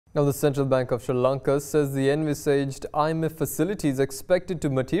Now, the Central Bank of Sri Lanka says the envisaged IMF facility is expected to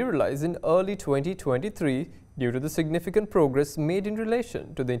materialize in early 2023 due to the significant progress made in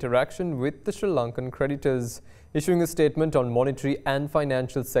relation to the interaction with the Sri Lankan creditors. Issuing a statement on monetary and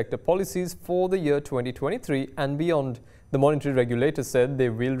financial sector policies for the year 2023 and beyond, the monetary regulator said they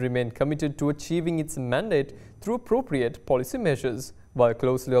will remain committed to achieving its mandate through appropriate policy measures, while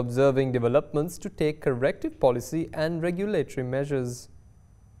closely observing developments to take corrective policy and regulatory measures.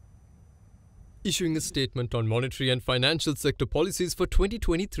 Issuing a statement on monetary and financial sector policies for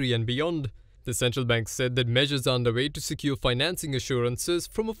 2023 and beyond, the central bank said that measures are underway to secure financing assurances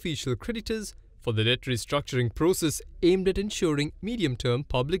from official creditors for the debt restructuring process aimed at ensuring medium-term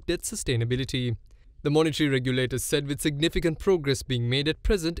public debt sustainability. The monetary regulator said with significant progress being made at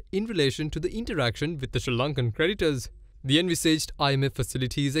present in relation to the interaction with the Sri Lankan creditors, the envisaged IMF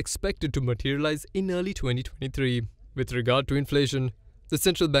facility is expected to materialize in early 2023. With regard to inflation, the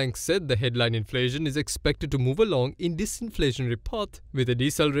central bank said the headline inflation is expected to move along in disinflationary path with a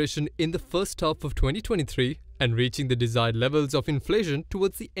deceleration in the first half of 2023 and reaching the desired levels of inflation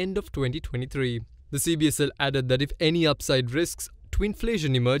towards the end of 2023. The CBSL added that if any upside risks to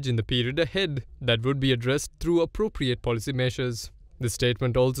inflation emerge in the period ahead, that would be addressed through appropriate policy measures. The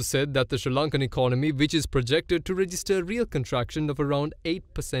statement also said that the Sri Lankan economy, which is projected to register a real contraction of around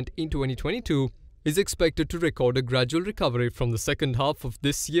 8% in 2022, is expected to record a gradual recovery from the second half of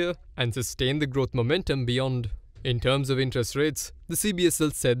this year and sustain the growth momentum beyond. In terms of interest rates, the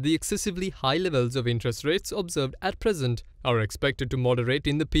CBSL said the excessively high levels of interest rates observed at present are expected to moderate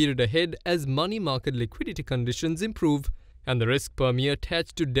in the period ahead as money market liquidity conditions improve and the risk premium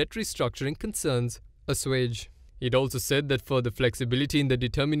attached to debt restructuring concerns assuage. It also said that further flexibility in the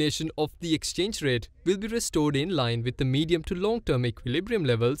determination of the exchange rate will be restored in line with the medium to long-term equilibrium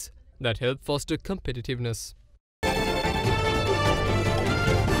levels that help foster competitiveness.